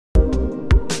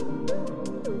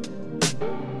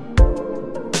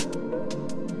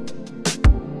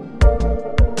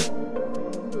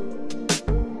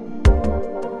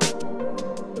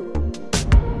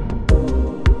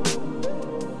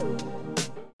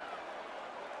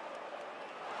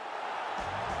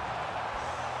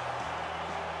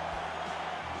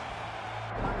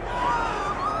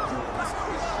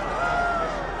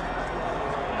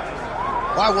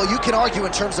All right, well, you can argue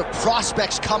in terms of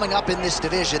prospects coming up in this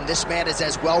division, this man is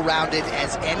as well-rounded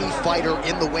as any fighter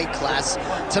in the weight class.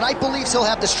 Tonight believes he'll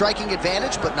have the striking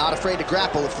advantage, but not afraid to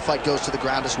grapple if the fight goes to the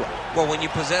ground as well. Well, when you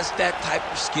possess that type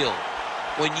of skill,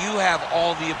 when you have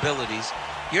all the abilities,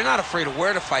 you're not afraid of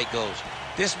where the fight goes.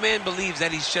 This man believes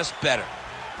that he's just better,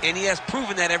 and he has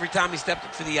proven that every time he stepped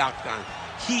into the octagon.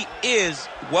 He is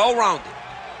well-rounded,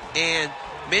 and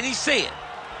many say it,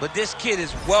 but this kid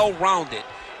is well-rounded,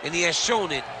 and he has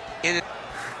shown it in it.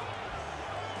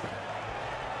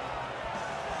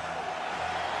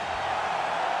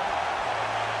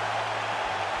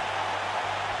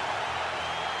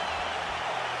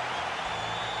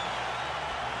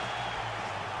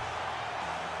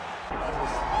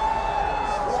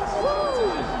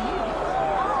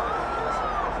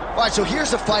 All right, so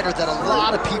here's a fighter that a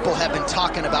lot of people have been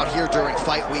talking about here during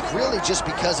fight week, really just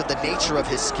because of the nature of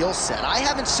his skill set. I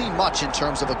haven't seen much in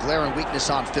terms of a glaring weakness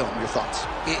on film. Your thoughts?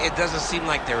 It doesn't seem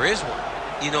like there is one.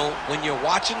 You know, when you're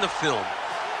watching the film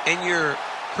and you're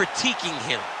critiquing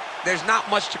him, there's not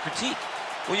much to critique.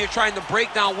 When you're trying to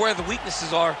break down where the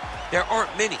weaknesses are, there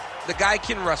aren't many. The guy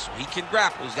can wrestle, he can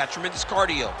grapple, he's got tremendous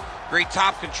cardio, great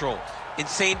top control,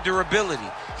 insane durability.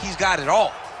 He's got it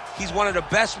all. He's one of the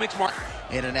best mixed martial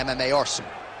in an MMA arsenal.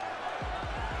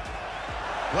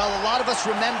 Well, a lot of us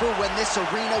remember when this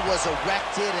arena was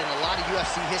erected, and a lot of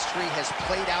UFC history has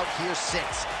played out here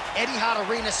since. Etihad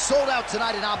Arena sold out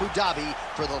tonight in Abu Dhabi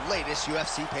for the latest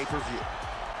UFC pay-per-view.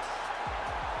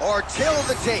 Our tail of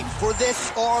the tape for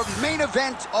this, our main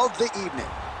event of the evening.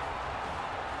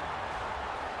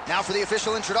 Now for the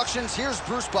official introductions, here's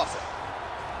Bruce Buffer.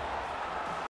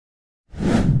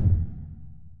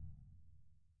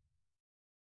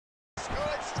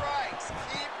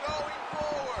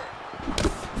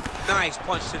 Nice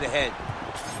punch to the head.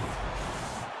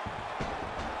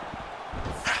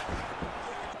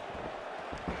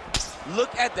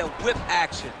 Look at the whip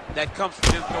action that comes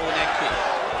from him throwing that kick.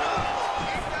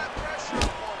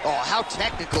 Oh, how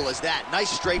technical is that?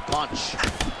 Nice straight punch.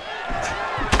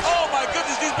 Oh my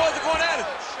goodness, these boys are going at it.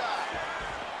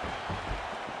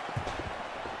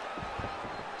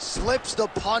 Slips the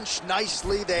punch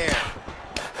nicely there.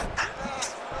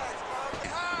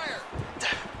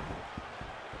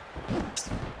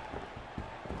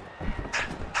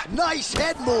 Nice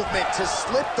head movement to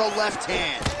slip the left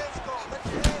hand.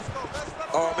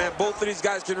 Oh, man, both of these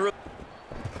guys can really...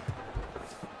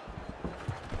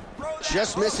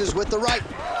 Just misses with the right.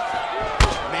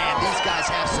 Man, these guys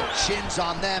have some chins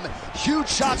on them. Huge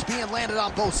shots being landed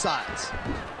on both sides.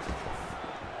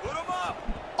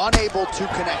 Unable to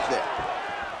connect there.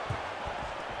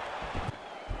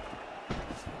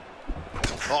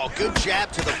 Oh, good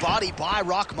jab to the body by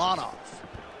Rakhmonov.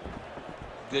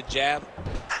 Good jab.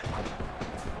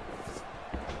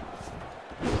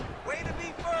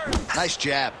 Nice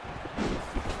jab.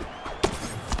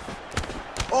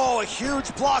 Oh, a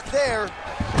huge block there.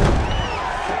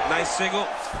 Nice single.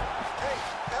 Hey,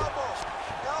 elbow.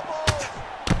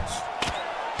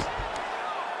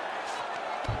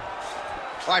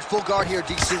 All right, full guard here,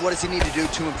 DC. What does he need to do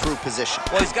to improve position?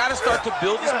 Well, he's got to start to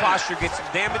build his posture, get some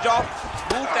damage off,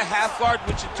 move the half guard,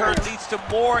 which in turn leads to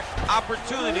more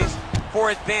opportunities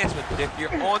for advancement. But if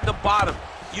you're on the bottom,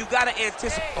 you got to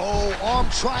anticipate. Oh, arm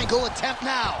triangle attempt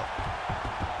now.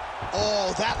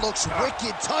 Oh, that looks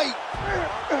wicked tight.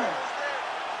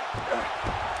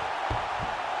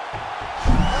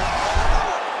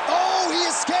 Oh, he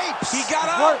escapes. He got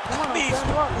out.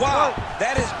 Wow,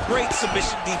 that is great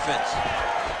submission defense.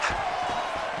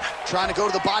 Trying to go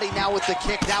to the body now with the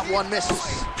kick. That one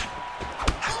misses.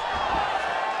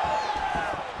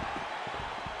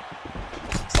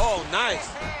 Oh, nice.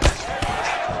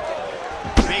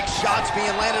 Big shots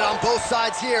being landed on both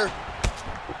sides here.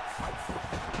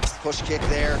 Push kick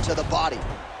there to the body.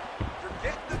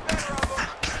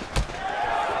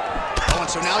 Oh, and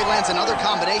so now he lands another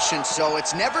combination, so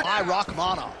it's never by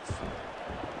Rakhmonov.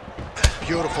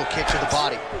 Beautiful kick to the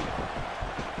body.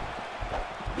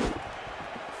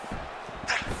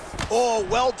 Oh,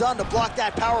 well done to block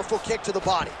that powerful kick to the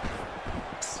body.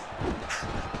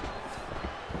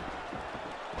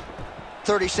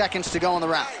 30 seconds to go in the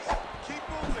round. Keep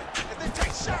moving. And then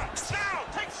take shots. Now,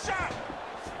 take shot.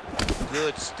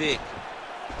 Good stick.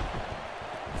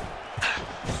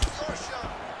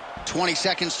 20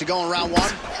 seconds to go in round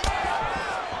one.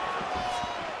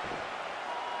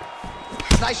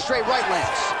 Nice straight right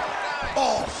lands.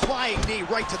 Oh, flying knee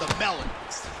right to the melon.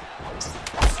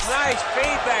 Nice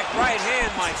fade back right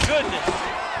hand, my goodness.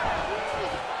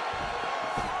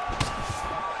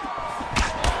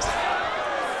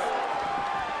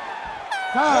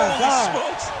 Holy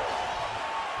smokes.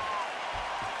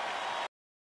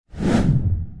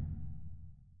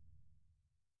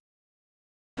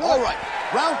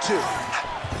 Round 2.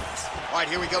 All right,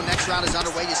 here we go. Next round is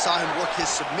underway. You saw him work his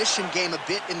submission game a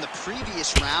bit in the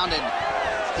previous round,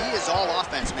 and he is all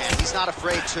offense, man. He's not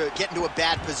afraid to get into a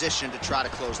bad position to try to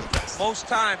close the fight. Most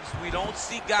times, we don't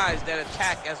see guys that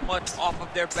attack as much off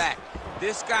of their back.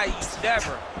 This guy, you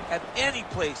never have any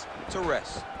place to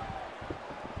rest.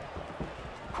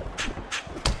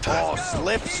 Oh,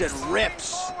 slips and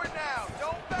rips.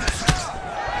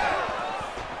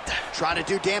 Trying to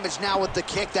do damage now with the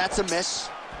kick. That's a miss.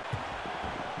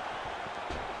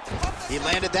 He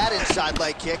landed that inside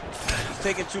leg kick. He's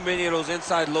taking too many of those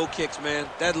inside low kicks, man.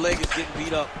 That leg is getting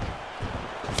beat up.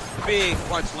 Big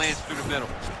punch lands through the middle.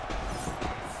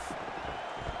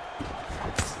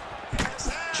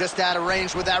 Just out of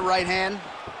range with that right hand.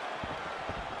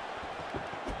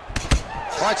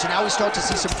 All right, so now we start to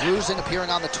see some bruising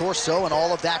appearing on the torso, and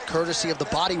all of that courtesy of the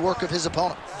body work of his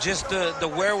opponent. Just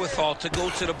the wherewithal to go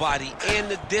to the body and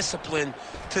the discipline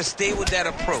to stay with that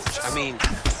approach. I mean,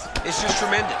 it's just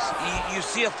tremendous. You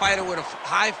see a fighter with a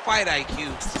high fight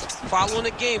IQ following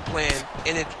a game plan,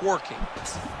 and it's working.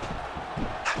 Put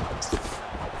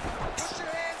your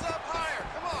hands up higher.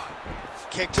 Come on.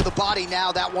 Kick to the body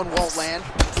now. That one won't land.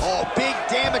 Oh, big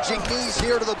damaging knees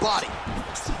here to the body.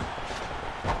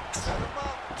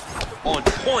 On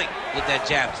point with that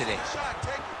jab today.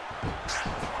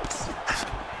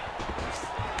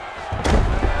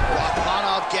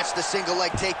 Rakhmonov gets the single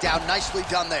leg takedown. Nicely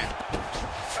done there.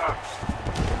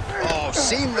 Oh,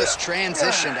 seamless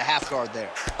transition to half guard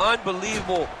there.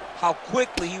 Unbelievable how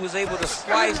quickly he was able to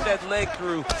slice that leg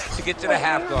through to get to the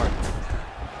half guard.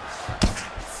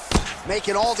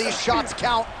 Making all these shots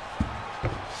count.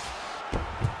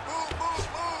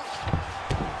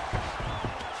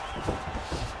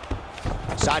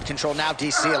 Side control now,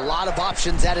 DC. A lot of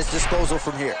options at his disposal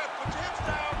from here.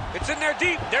 It's in there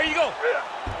deep. There you go.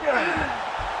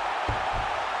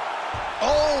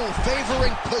 Oh,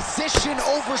 favoring position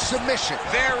over submission.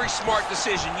 Very smart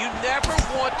decision. You never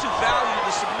want to value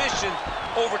the submission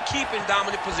over keeping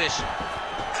dominant position.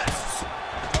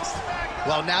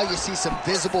 Well, now you see some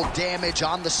visible damage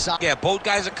on the side. Yeah, both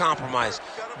guys are compromised.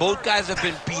 Both guys have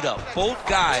been beat up. Both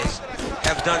guys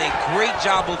have done a great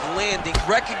job of landing,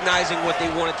 recognizing what they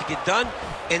wanted to get done,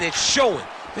 and it's showing.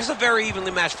 This is a very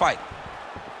evenly matched fight.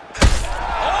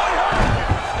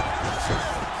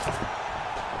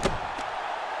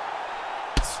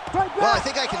 Well, I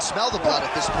think I can smell the blood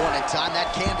at this point in time.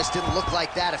 That canvas didn't look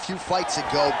like that a few fights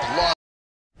ago. Blood.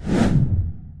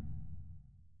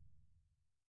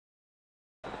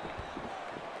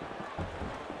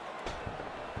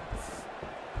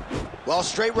 Well,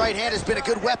 straight right hand has been a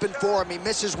good weapon for him. He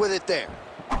misses with it there.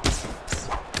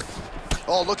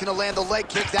 Oh, looking to land the leg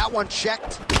kick. That one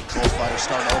checked. Both fighters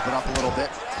starting to open up a little bit.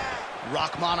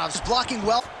 Rakhmonov's blocking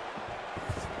well.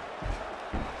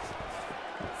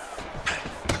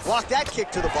 Block that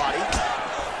kick to the body.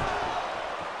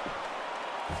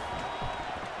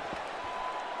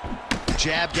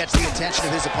 Jab gets the attention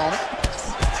of his opponent.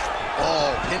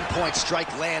 Oh, pinpoint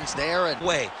strike lands there.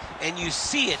 And you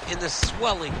see it in the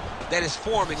swelling that is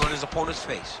forming on his opponent's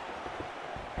face.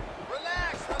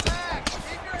 Relax, relax.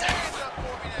 Keep your hands up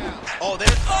for me now. Oh,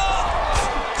 there. Oh!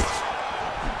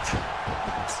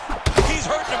 He's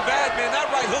hurting him bad, man.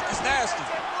 That right hook is nasty.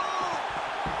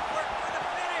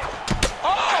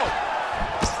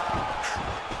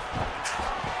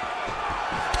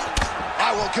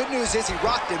 Well, good news is he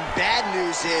rocked him. Bad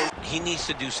news is he needs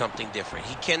to do something different.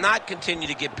 He cannot continue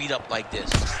to get beat up like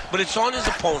this. But it's on his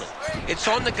opponent. It's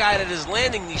on the guy that is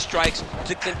landing these strikes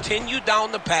to continue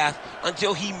down the path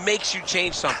until he makes you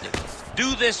change something.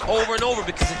 Do this over and over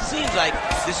because it seems like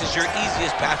this is your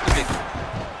easiest path to victory.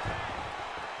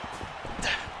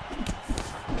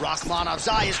 Rakhmonov's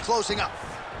eye is closing up.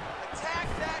 Attack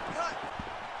that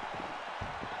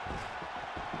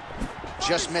cut.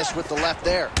 Just missed with the left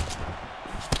there.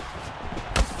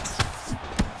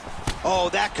 Oh,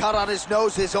 that cut on his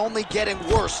nose is only getting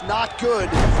worse. Not good.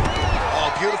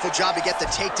 Oh, beautiful job to get the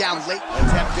takedown late.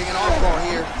 Attempting an armbar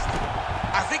here.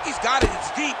 I think he's got it. It's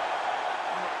deep.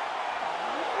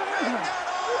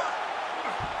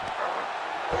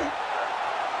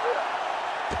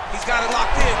 He's got it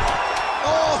locked in.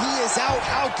 Oh, he is out.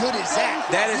 How good is that?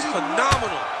 That is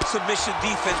phenomenal submission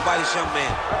defense by this young man.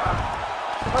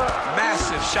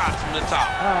 Massive shot from the top.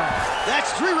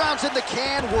 That's 3 rounds in the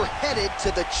can. We're headed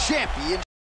to the champion.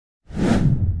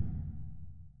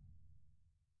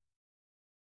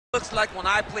 Looks like when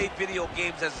I played video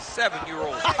games as a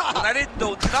 7-year-old, when I didn't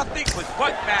know nothing but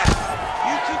button mash.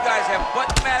 You two guys have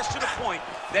button mash to the point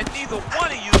that neither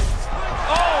one of you...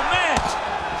 Oh, man!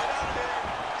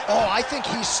 Oh, I think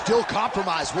he's still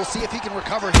compromised. We'll see if he can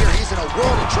recover here. He's in a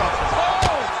world of trouble.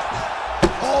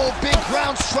 Oh, big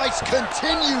ground strikes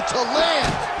continue to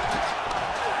land.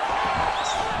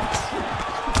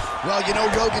 Well, you know,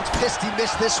 Rogan's pissed he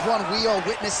missed this one. We are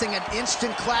witnessing an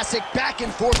instant classic. Back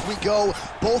and forth we go.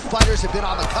 Both fighters have been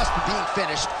on the cusp of being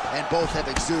finished, and both have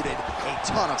exuded a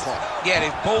ton of heart. Yeah,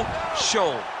 they've both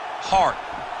shown heart,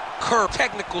 curve,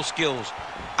 technical skills.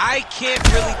 I can't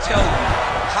really tell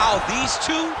you how these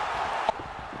two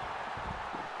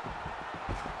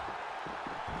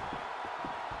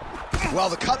Well,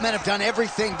 the cut men have done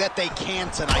everything that they can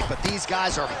tonight, but these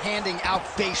guys are handing out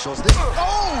facials.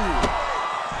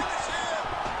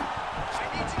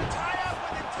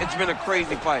 It's been a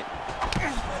crazy fight.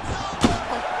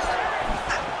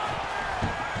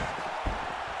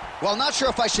 Well, not sure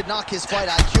if I should knock his fight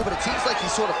IQ, but it seems like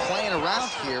he's sort of playing around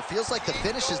here. Feels like the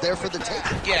finish is there for the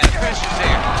taking. Yeah, the finish is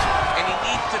there. And he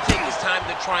needs to take his time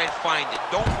to try and find it.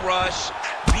 Don't rush.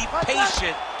 Be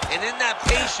patient. And in that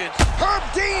patience, Herb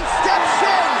Dean steps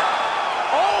in!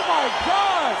 oh my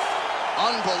God!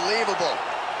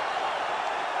 Unbelievable.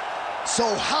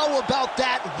 So how about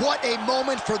that? What a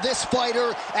moment for this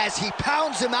fighter as he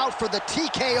pounds him out for the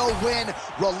TKO win.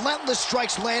 Relentless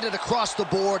strikes landed across the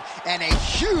board, and a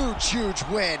huge, huge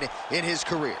win in his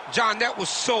career. John, that was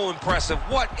so impressive.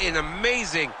 What an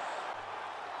amazing...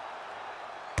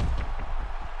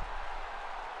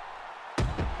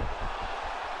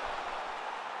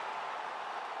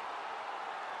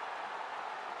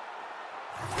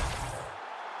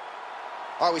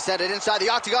 All right, we send it inside the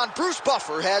octagon. Bruce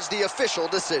Buffer has the official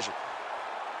decision.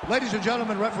 Ladies and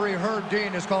gentlemen, referee Herb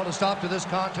Dean has called a stop to this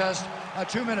contest at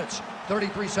 2 minutes,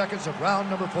 33 seconds of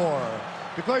round number 4.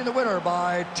 Declaring the winner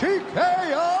by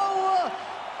TKO,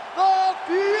 the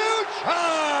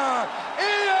future,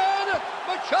 Ian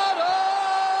Machado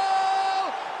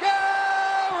Gary.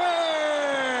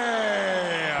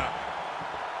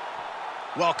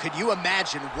 Well, could you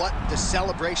imagine what the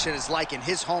celebration is like in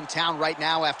his hometown right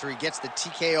now after he gets the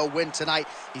TKO win tonight?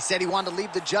 He said he wanted to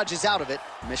leave the judges out of it.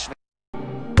 Mission